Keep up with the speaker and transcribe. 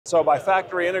So by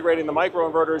factory integrating the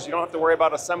microinverters, you don't have to worry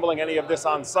about assembling any of this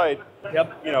on site.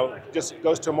 Yep. Just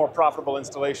goes to a more profitable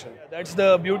installation. That's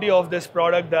the beauty of this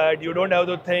product, that you don't have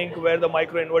to think where the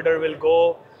microinverter will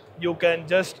go. You can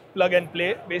just plug and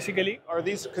play, basically. Are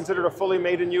these considered a fully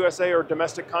made in USA or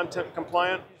domestic content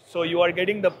compliant? So you are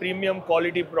getting the premium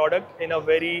quality product in a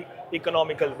very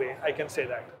economical way, I can say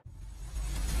that.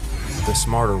 The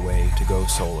smarter way to go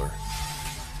solar.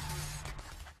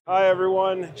 Hi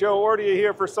everyone, Joe Ordia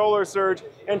here for Solar Surge,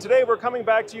 and today we're coming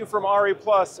back to you from RE+,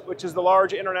 which is the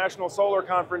large international solar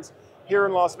conference here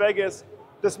in Las Vegas.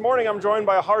 This morning I'm joined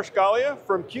by Harsh Galia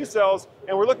from Qcells,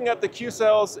 and we're looking at the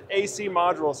Qcells AC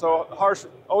Module. So Harsh,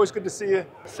 always good to see you.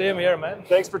 Same here, man.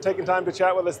 Thanks for taking time to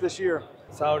chat with us this year.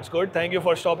 Sounds good. Thank you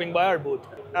for stopping by our booth.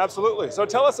 Absolutely. So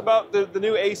tell us about the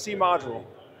new AC Module.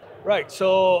 Right,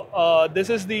 so this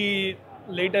is the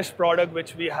latest product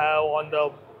which we have on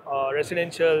the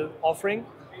residential offering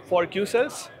for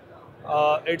Qcells.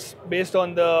 It's based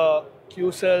on the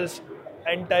Qcells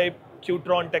N-type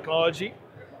Qtron technology.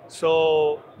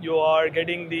 So you are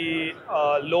getting the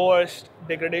lowest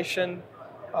degradation.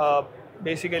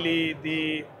 Basically,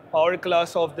 the power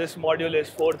class of this module is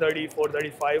 430,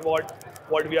 435 watt,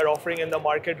 what we are offering in the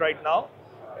market right now.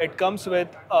 It comes with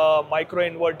a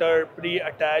microinverter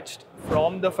pre-attached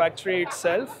from the factory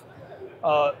itself.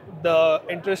 The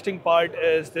interesting part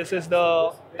is this is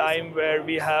the time where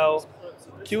we have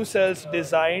Qcells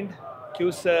designed,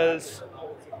 Qcells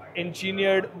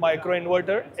engineered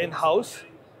microinverter in-house.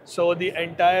 So the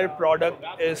entire product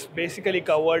is basically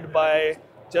covered by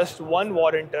just one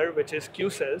warrantor, which is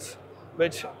Qcells,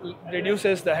 which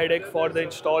reduces the headache for the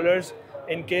installers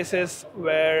in cases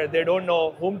where they don't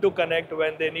know whom to connect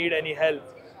when they need any help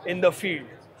in the field.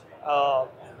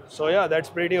 So yeah, that's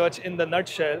pretty much in the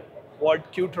nutshell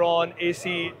what Qtron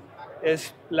AC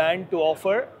is planned to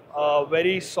offer. A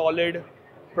very solid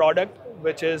product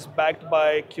which is backed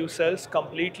by Qcells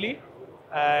completely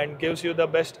and gives you the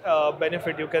best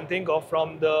benefit you can think of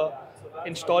from the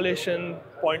installation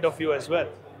point of view as well.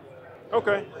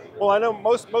 Okay. Well, I know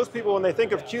most people, when they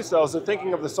think of Qcells, they're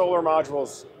thinking of the solar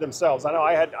modules themselves. I know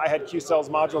I had Qcells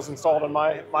modules installed in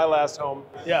my last home.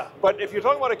 Yeah. But if you're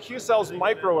talking about a Qcells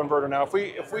microinverter now,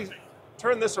 if we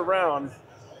turn this around,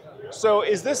 so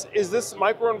is this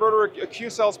microinverter a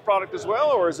Qcells product as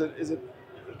well, or is it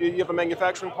do you have a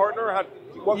manufacturing partner?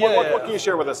 What can you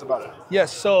share with us about it?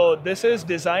 Yes. So this is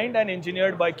designed and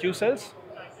engineered by Qcells.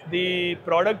 The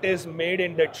product is made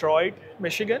in Detroit,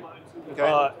 Michigan.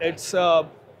 Okay.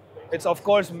 It's of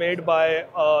course made by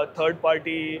a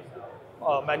third-party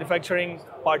manufacturing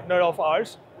partner of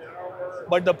ours,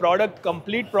 but the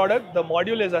complete product, the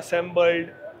module is assembled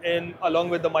along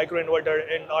with the microinverter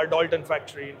in our Dalton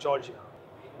factory in Georgia.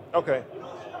 Okay.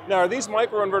 Now, are these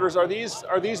microinverters, are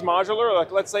these modular?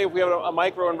 Like, let's say if we have a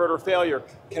microinverter failure,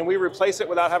 can we replace it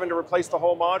without having to replace the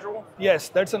whole module? Yes,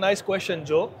 that's a nice question,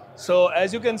 Joe. So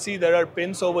as you can see, there are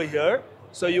pins over here.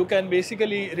 So you can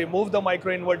basically remove the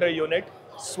microinverter unit,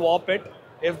 swap it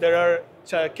if there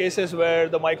are cases where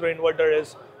the microinverter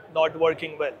is not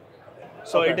working well.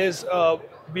 So okay. It is,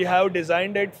 we have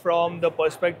designed it from the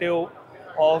perspective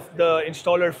of the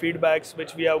installer feedbacks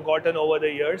which we have gotten over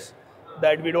the years,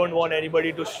 that we don't want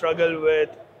anybody to struggle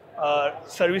with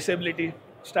serviceability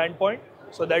standpoint.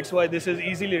 So that's why this is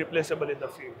easily replaceable in the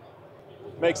field.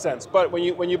 Makes sense. But when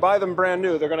you buy them brand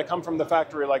new, they're going to come from the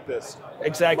factory like this.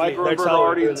 Exactly. Microinverter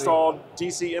already installed,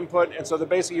 DC input, and so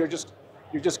basically you're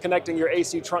just connecting your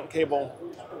AC trunk cable.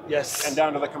 Yes. And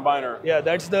down to the combiner. Yeah,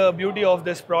 that's the beauty of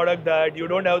this product, that you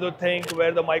don't have to think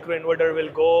where the microinverter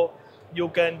will go. You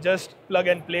can just plug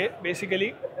and play,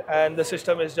 basically, and the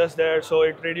system is just there. So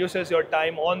it reduces your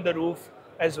time on the roof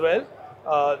as well.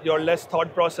 Your less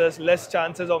thought process, less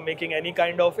chances of making any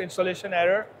kind of installation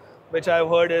error, which I've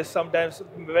heard is sometimes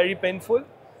very painful.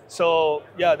 So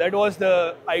yeah, that was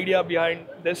the idea behind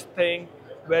this thing,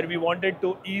 where we wanted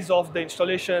to ease off the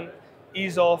installation,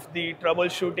 ease off the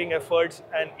troubleshooting efforts,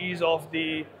 and ease off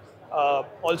the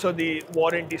also the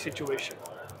warranty situation.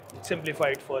 Simplify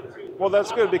it further. Well,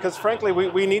 that's good, because frankly,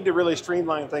 we need to really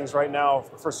streamline things right now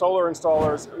for solar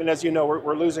installers. I mean, as you know,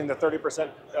 we're losing the 30%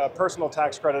 personal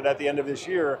tax credit at the end of this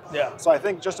year. Yeah. So I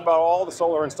think just about all the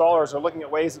solar installers are looking at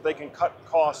ways that they can cut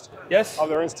cost of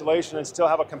their installation and still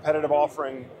have a competitive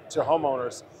offering to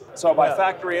homeowners. So by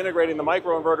factory integrating the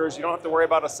microinverters, you don't have to worry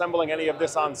about assembling any of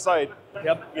this on site.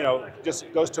 Yep.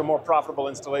 Just goes to a more profitable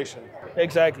installation.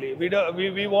 Exactly.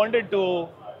 We wanted to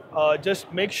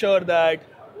just make sure that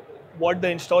what the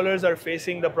installers are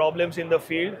facing, the problems in the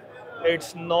field,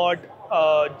 it's not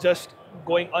just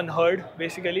going unheard,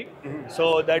 basically. Mm-hmm.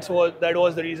 So that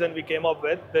was the reason we came up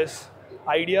with this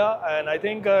idea, and I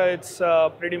think it's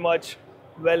pretty much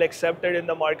well accepted in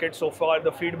the market so far.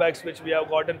 The feedbacks which we have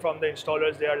gotten from the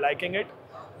installers, they are liking it.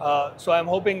 So I'm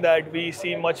hoping that we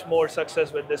see much more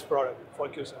success with this product for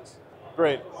Qcells.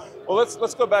 Great. Well,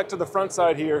 let's go back to the front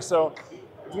side here. So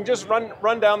you can just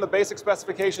run down the basic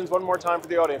specifications one more time for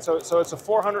the audience. So it's a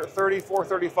 430,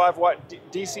 435 watt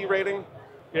DC rating.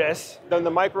 Yes. Then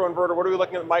the microinverter, what are we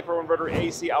looking at the microinverter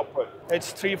AC output?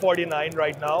 It's 349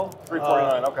 right now.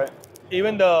 349, okay.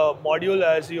 Even the module,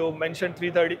 as you mentioned,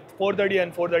 430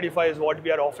 and 435 is what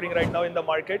we are offering right now in the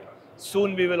market.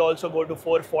 Soon we will also go to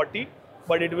 440,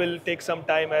 but it will take some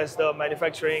time as the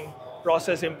manufacturing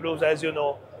process improves. As you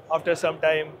know, after some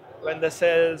time, when the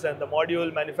cells and the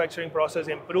module manufacturing process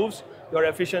improves, your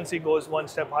efficiency goes one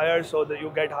step higher, so that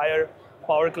you get higher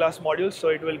power class modules. So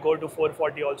it will go to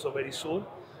 440 also very soon.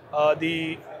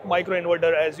 The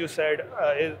microinverter, as you said,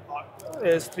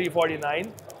 is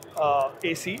 349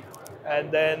 AC.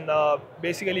 And then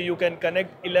basically you can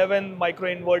connect 11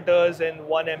 microinverters in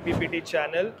one MPPT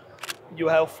channel. You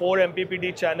have 4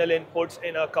 MPPT channel inputs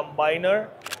in a combiner,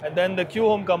 and then the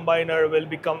Q-Home combiner will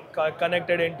become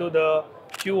connected into the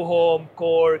Q-Home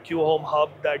core, Q-Home hub.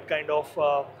 That kind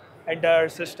of entire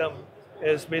system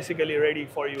is basically ready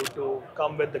for you to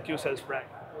come with the Qcells brand.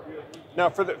 Now,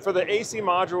 for the AC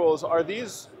modules, are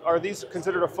these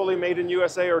considered a fully made in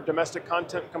USA or domestic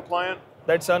content compliant?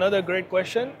 That's another great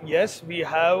question. Yes, we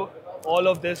have all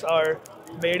of this are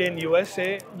made in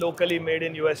USA, locally made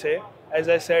in USA. As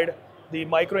I said, the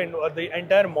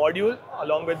entire module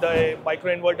along with the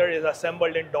microinverter is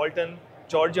assembled in Dalton,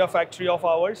 Georgia factory of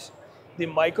ours. The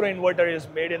microinverter is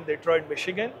made in Detroit,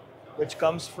 Michigan, which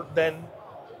comes then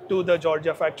to the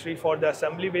Georgia factory for the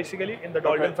assembly, basically in the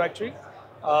Dalton factory.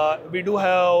 We do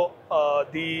have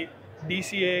the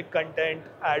DCA content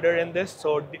adder in this,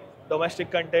 so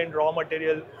domestic content raw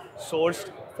material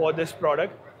sourced for this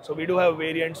product. So we do have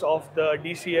variants of the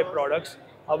DCA products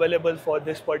available for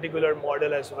this particular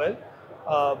model as well,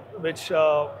 which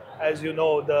as you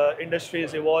know, the industry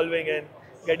is evolving and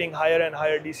getting higher and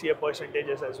higher DCA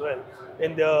percentages as well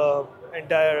in the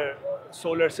entire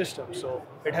solar system, so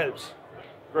it helps.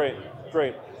 Great,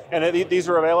 great. And these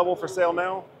are available for sale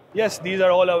now? Yes, these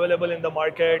are all available in the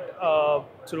market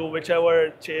through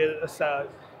whichever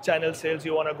channel sales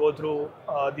you want to go through.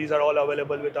 These are all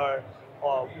available with our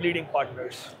leading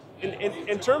partners.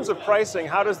 In terms of pricing,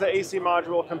 how does the AC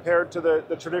module compare to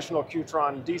the traditional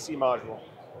Qtron DC module?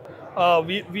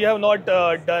 We have not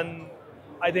done,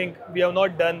 I think we have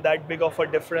not done that big of a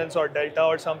difference or delta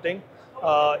or something.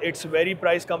 It's very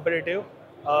price competitive.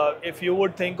 If you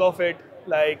would think of it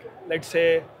like, let's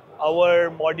say, our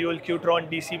module, Qtron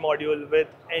DC module with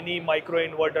any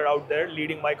microinverter out there,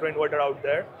 leading microinverter out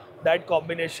there, that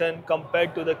combination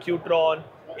compared to the Qtron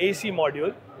AC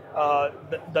module,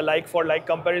 the like for like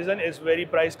comparison is very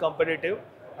price competitive.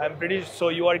 So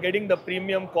you are getting the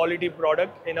premium quality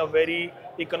product in a very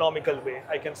economical way,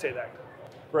 I can say that.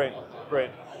 Great, great.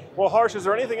 Well, Harsh, is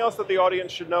there anything else that the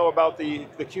audience should know about the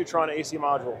Qtron AC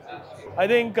module? I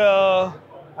think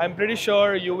I'm pretty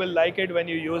sure you will like it when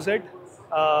you use it.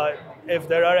 If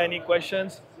there are any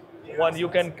questions, you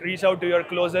can reach out to your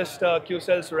closest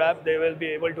Qcells rep. They will be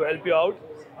able to help you out.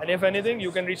 And if anything,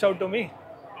 you can reach out to me.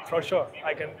 For sure,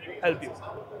 I can help you.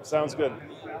 Sounds good.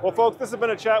 Well, folks, this has been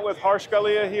a chat with Harsh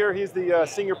Galia here. He's the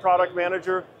Senior Product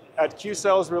Manager at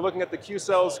Qcells. We're looking at the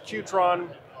Qcells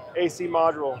Qtron AC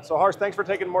module. So Harsh, thanks for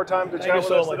taking more time to chat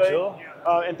with us today.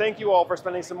 And thank you all for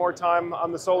spending some more time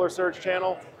on the Solar Surge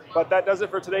channel. But that does it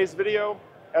for today's video.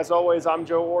 As always, I'm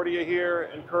Joe Ordia here,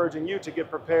 encouraging you to get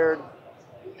prepared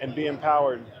and be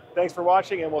empowered. Thanks for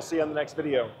watching, and we'll see you on the next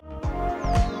video.